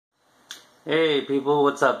Hey people,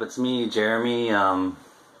 what's up? It's me, Jeremy.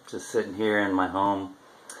 Just sitting here in my home,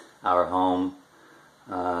 our home.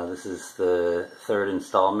 This is the third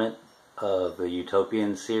installment of the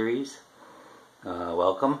Utopians series.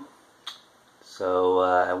 Welcome. So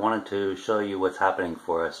I wanted to show you what's happening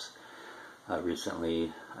for us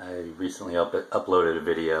recently. I recently uploaded a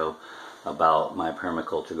video about my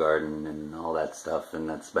permaculture garden and all that stuff, and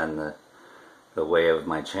that's been the way of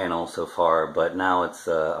my channel so far, but now it's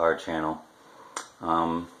our channel.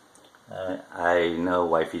 I know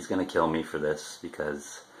wifey's gonna kill me for this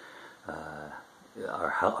because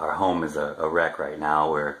our home is a wreck right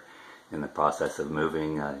now. We're in the process of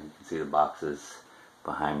moving. You can see the boxes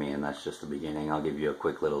behind me, and that's just the beginning. I'll give you a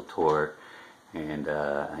quick little tour, and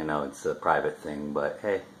I know it's a private thing, but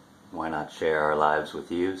hey, why not share our lives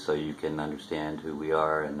with you so you can understand who we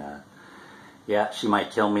are? And yeah, she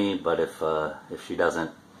might kill me, but if she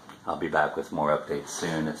doesn't, I'll be back with more updates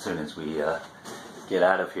soon as we get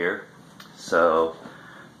out of here. So,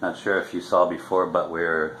 not sure if you saw before, but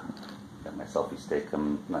got my selfie stick.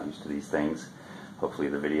 I'm not used to these things. Hopefully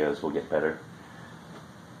the videos will get better.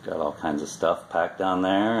 Got all kinds of stuff packed down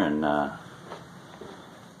there, and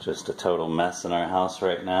just a total mess in our house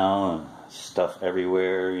right now. Stuff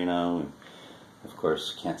everywhere, you know. Of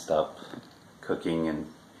course, can't stop cooking and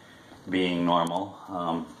being normal,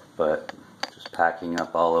 but just packing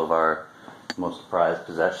up all of our most prized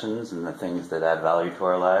possessions and the things that add value to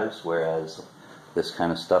our lives, whereas this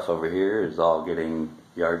kind of stuff over here is all getting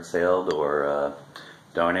yard saled or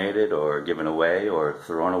donated or given away or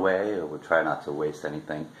thrown away, or we try not to waste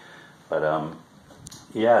anything. But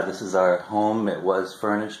yeah, this is our home. It was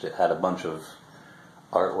furnished. It had a bunch of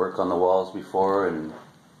artwork on the walls before, and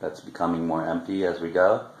that's becoming more empty as we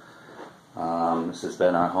go. This has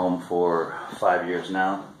been our home for 5 years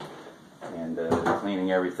now, and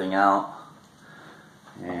cleaning everything out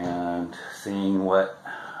and seeing what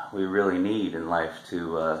we really need in life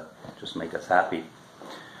to just make us happy.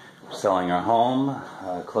 We're selling our home,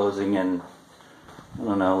 closing in, I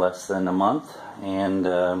don't know, less than a month, and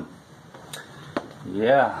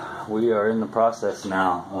yeah, we are in the process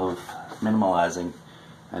now of minimalizing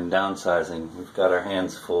and downsizing. We've got our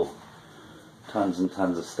hands full, tons and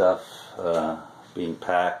tons of stuff being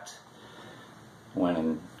packed. Went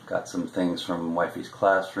and got some things from wifey's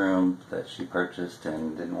classroom that she purchased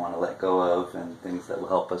and didn't want to let go of, and things that will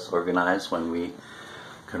help us organize when we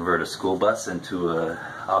convert a school bus into a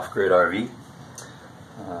off-grid RV.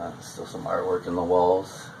 Still some artwork in the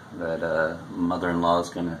walls that mother-in-law is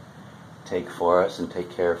going to take for us and take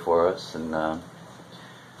care for us, and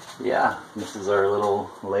yeah, this is our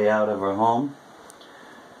little layout of our home.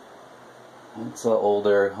 It's an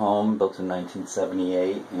older home built in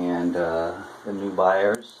 1978, and the new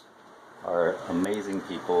buyers are amazing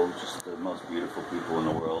people, just the most beautiful people in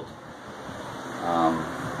the world. You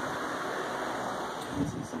can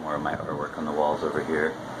see some more of my artwork on the walls over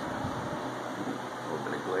here. A little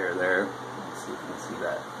bit of glare there. Let's see if you can see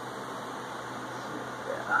that.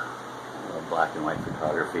 Yeah, I love black and white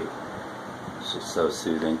photography. It's just so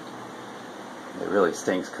soothing. It really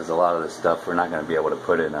stinks because a lot of this stuff we're not going to be able to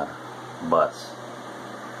put in a bus,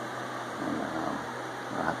 and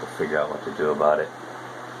I'll have to figure out what to do about it.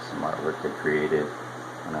 Some artwork they created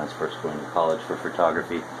when I was first going to college for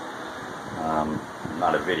photography. I'm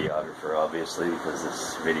not a videographer, obviously, because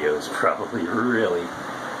this video is probably really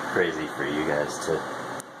crazy for you guys to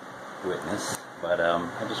witness, but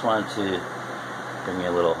I just wanted to bring you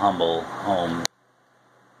a little humble home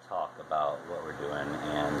talk about what we're doing,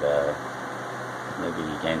 and maybe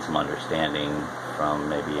gain some understanding from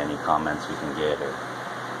maybe any comments we can get or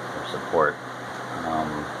support.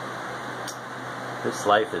 This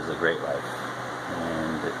life is a great life,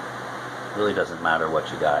 and it really doesn't matter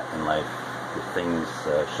what you got in life. The things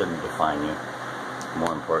shouldn't define you.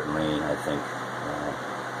 More importantly, I think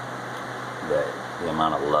that the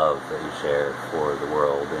amount of love that you share for the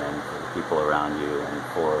world and for the people around you and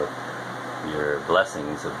for your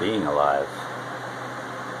blessings of being alive,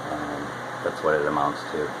 that's what it amounts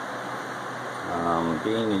to.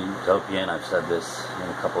 Being a utopian, I've said this in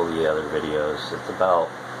a couple of the other videos, it's about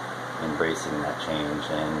embracing that change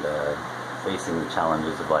and facing the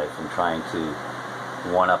challenges of life and trying to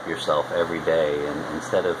one-up yourself every day. And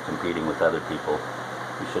instead of competing with other people,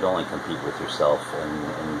 you should only compete with yourself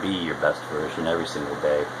and be your best version every single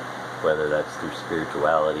day, whether that's through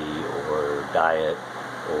spirituality or diet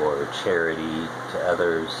or charity to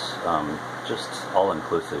others, just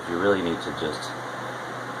all-inclusive. You really need to just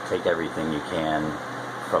take everything you can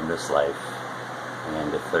from this life,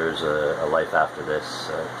 and if there's a life after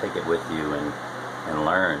this, take it with you and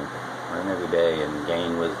learn every day and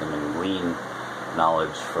gain wisdom and glean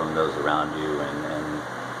knowledge from those around you,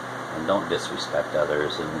 and don't disrespect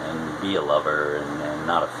others, and be a lover, and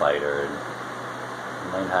not a fighter,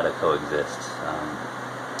 and learn how to coexist.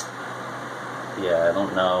 Yeah, I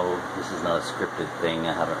don't know, this is not a scripted thing,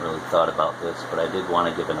 I haven't really thought about this, but I did want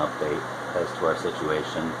to give an update as to our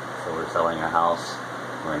situation. So we're selling our house,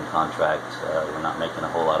 we're in contract, we're not making a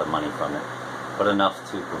whole lot of money from it, but enough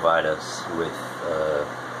to provide us with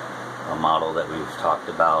a model that we've talked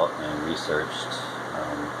about and researched.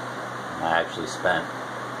 I actually spent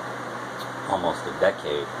almost a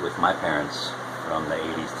decade with my parents from the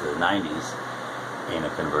 80s to the 90s in a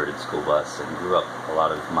converted school bus, and grew up a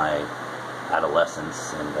lot of my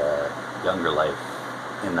adolescence and younger life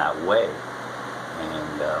in that way.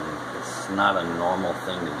 And it's not a normal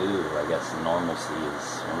thing to do. I guess normalcy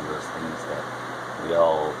is one of those things that we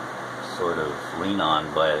all sort of lean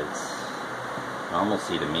on, but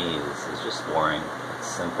normalcy to me is just boring. It's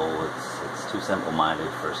simple. It's too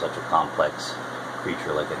simple-minded for such a complex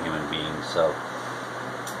creature like a human being. So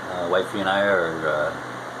wifey and I are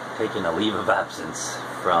taking a leave of absence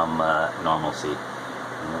from normalcy.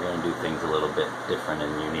 And we're going to do things a little bit different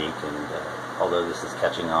and unique, and although this is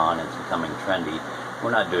catching on and it's becoming trendy,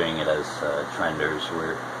 we're not doing it as trenders.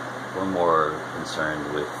 We're more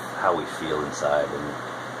concerned with how we feel inside,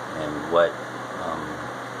 and what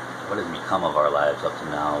has become of our lives up to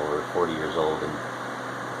now. We're 40 years old, and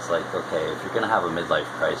it's like, okay, if you're going to have a midlife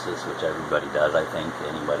crisis, which everybody does, I think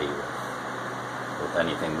anybody with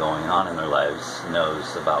anything going on in their lives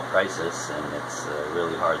knows about crisis, and it's a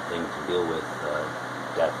really hard thing to deal with.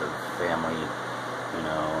 Death of family,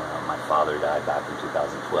 my father died back in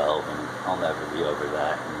 2012, and I'll never be over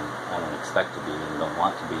that, and I don't expect to be, and don't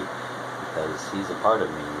want to be, because he's a part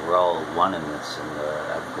of me. We're all one in this, and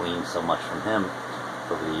I've gleaned so much from him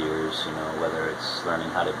over the years, whether it's learning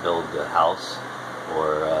how to build a house,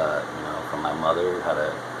 or from my mother, how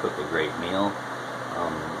to cook a great meal.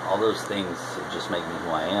 All those things just make me who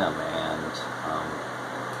I am, and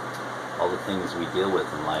all the things we deal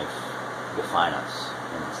with in life define us.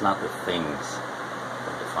 And it's not the things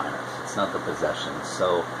that define us. It's not the possessions.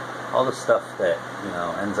 So all the stuff that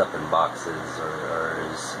ends up in boxes, or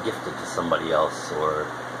is gifted to somebody else, or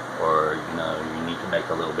you need to make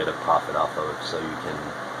a little bit of profit off of, so you can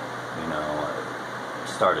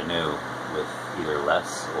start anew with either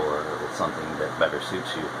less or with something that better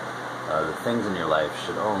suits you. The things in your life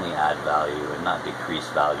should only add value and not decrease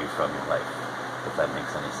value from your life, if that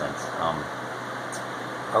makes any sense.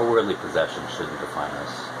 Our worldly possessions shouldn't define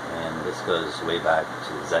us, and this goes way back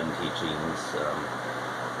to Zen teachings,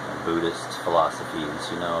 Buddhist philosophies.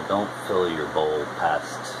 Don't fill your bowl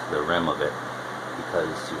past the rim of it,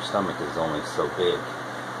 because your stomach is only so big,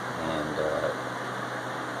 and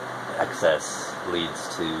excess leads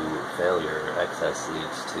to failure, excess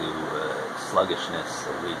leads to sluggishness,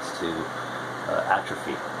 it leads to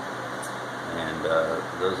atrophy. And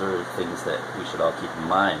those are things that we should all keep in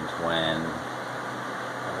mind when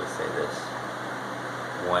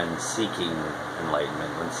seeking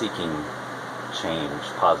enlightenment, when seeking change,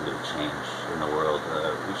 positive change in the world.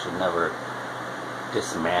 We should never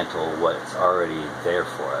dismantle what's already there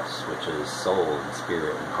for us, which is soul and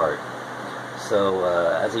spirit and heart. So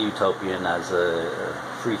as a utopian, as a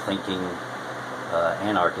free-thinking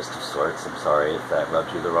anarchist of sorts, I'm sorry if that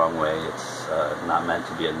rubbed you the wrong way. It's not meant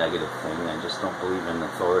to be a negative thing. I just don't believe in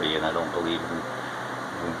authority, and I don't believe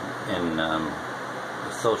in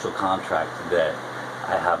the social contract that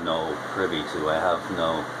I have no privy to.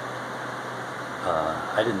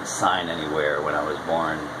 I didn't sign anywhere when I was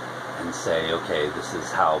born and say, okay, this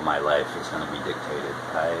is how my life is going to be dictated.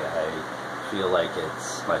 I feel like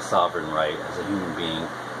it's my sovereign right as a human being,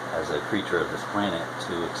 as a creature of this planet,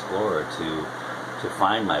 to explore, to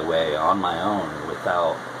find my way on my own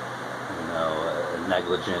without, a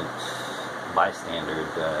negligent bystander,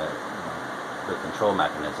 the control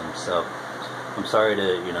mechanism. So I'm sorry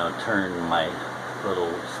to, turn my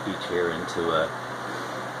little speech here into a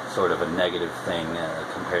sort of a negative thing,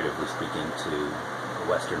 comparatively speaking, to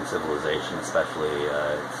Western civilization, especially.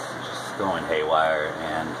 It's just going haywire,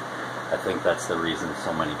 and I think that's the reason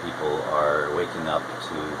so many people are waking up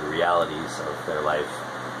to the realities of their life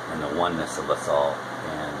and the oneness of us all,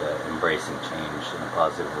 and embracing change in a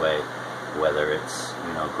positive way, whether it's,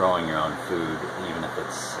 growing your own food, even if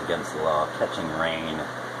it's against the law, catching rain.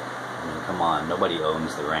 I mean, come on, nobody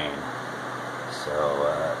owns the rain.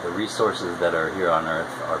 So the resources that are here on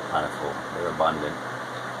Earth are plentiful, they're abundant,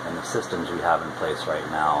 and the systems we have in place right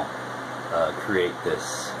now create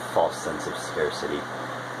this false sense of scarcity,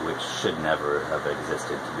 which should never have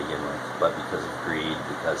existed to begin with, but because of greed,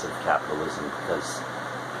 because of capitalism, because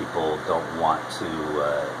people don't want to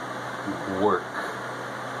work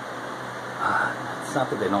it's not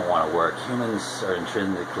that they don't want to work. Humans are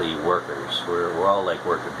intrinsically workers. We're all like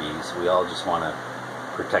worker bees. We all just want to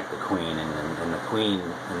protect the queen, and the queen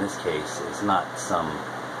in this case is not some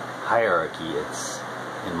hierarchy. It's,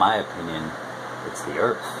 in my opinion, it's the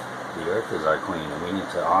earth. The earth is our queen, and we need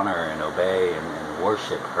to honor and obey and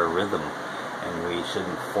worship her rhythm, and we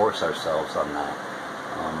shouldn't force ourselves on that.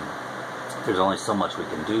 There's only so much we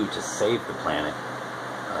can do to save the planet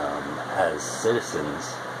as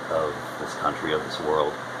citizens of this country, of this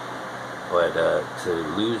world, but to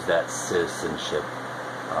lose that citizenship,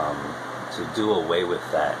 to do away with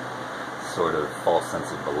that sort of false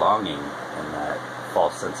sense of belonging and that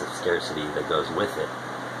false sense of scarcity that goes with it,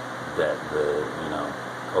 that the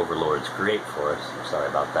overlords create for us. I'm sorry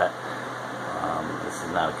about that. This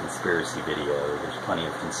is not a conspiracy video. There's plenty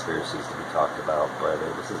of conspiracies to be talked about, but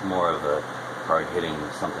this is more of a hard-hitting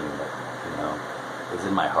something that is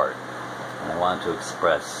in my heart, and I wanted to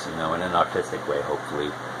express, in an artistic way. Hopefully,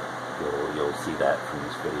 you'll see that from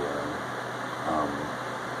this video.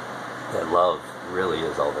 That love really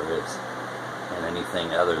is all there is, and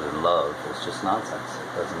anything other than love is just nonsense.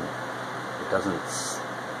 It doesn't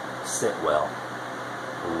sit well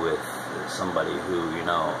with somebody who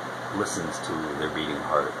listens to their beating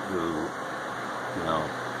heart, who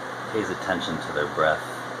pays attention to their breath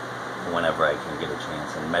whenever I can get a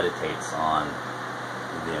chance, and meditates on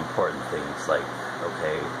the important things like,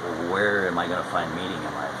 okay, where am I going to find meaning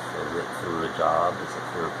in life? Is it through a job? Is it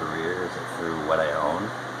through a career? Is it through what I own?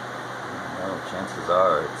 Chances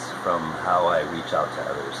are it's from how I reach out to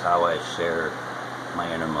others, how I share my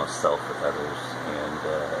innermost self with others. And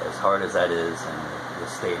as hard as that is, and the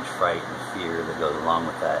stage fright and fear that goes along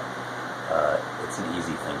with that, it's an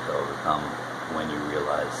easy thing to overcome when you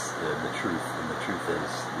realize the truth, and the truth is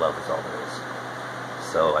love is all there is.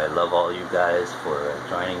 So I love all you guys for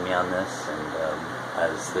joining me on this, and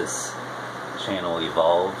as this channel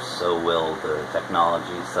evolves, so will the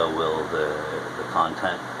technology, so will the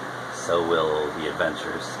content, so will the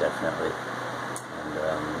adventures, definitely. And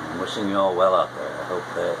I'm wishing you all well out there. I hope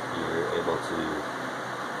that you're able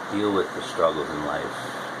to deal with the struggles in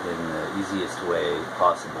life in the easiest way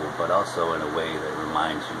possible, but also in a way that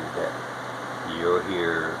reminds you that you're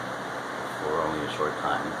here for only a short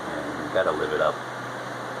time, and you've got to live it up,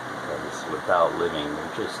 because without living,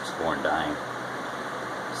 you're just born dying.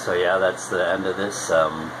 So yeah, that's the end of this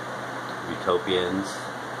Utopians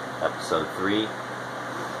episode 3.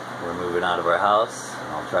 We're moving out of our house.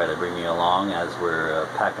 I'll try to bring you along as we're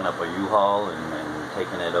packing up a U-Haul and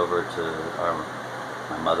taking it over to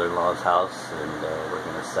my mother-in-law's house, and we're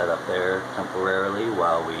going to set up there temporarily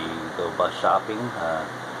while we go bus shopping.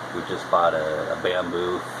 We just bought a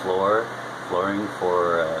bamboo flooring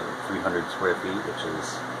for 300 square feet, which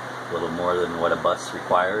is a little more than what a bus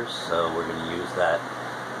requires, so we're going to use that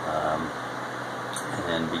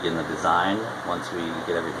and begin the design once we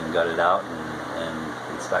get everything gutted out and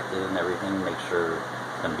inspected and everything, make sure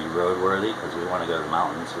it's going to be roadworthy, because we want to go to the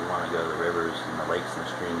mountains, we want to go to the rivers and the lakes and the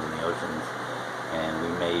streams and the oceans, and we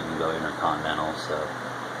may even go intercontinental, so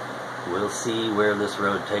we'll see where this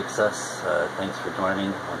road takes us. Thanks for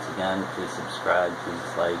joining once again. Please subscribe, please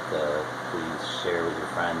like, please share with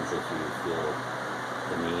your friends if you feel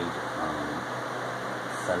the need.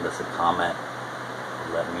 Send us a comment,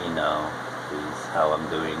 let me know please how I'm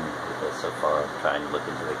doing with this so far. I'm trying to look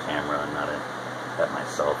into the camera and not at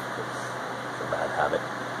myself, it's a bad habit.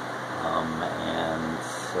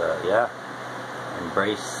 Yeah,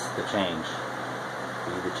 embrace the change.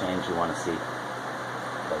 Be the change you want to see.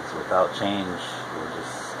 Because without change, we're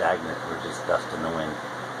just stagnant. We're just dust in the wind.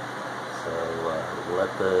 So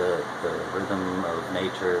let the rhythm of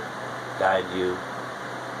nature guide you.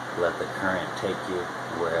 Let the current take you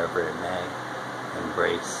wherever it may.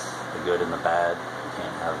 Embrace the good and the bad. You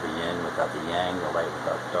can't have the yin without the yang, the light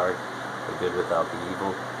without the dark, the good without the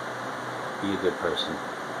evil. Be a good person.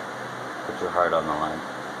 Put your heart on the line.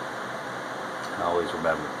 And always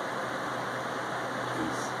remember,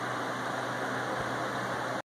 peace.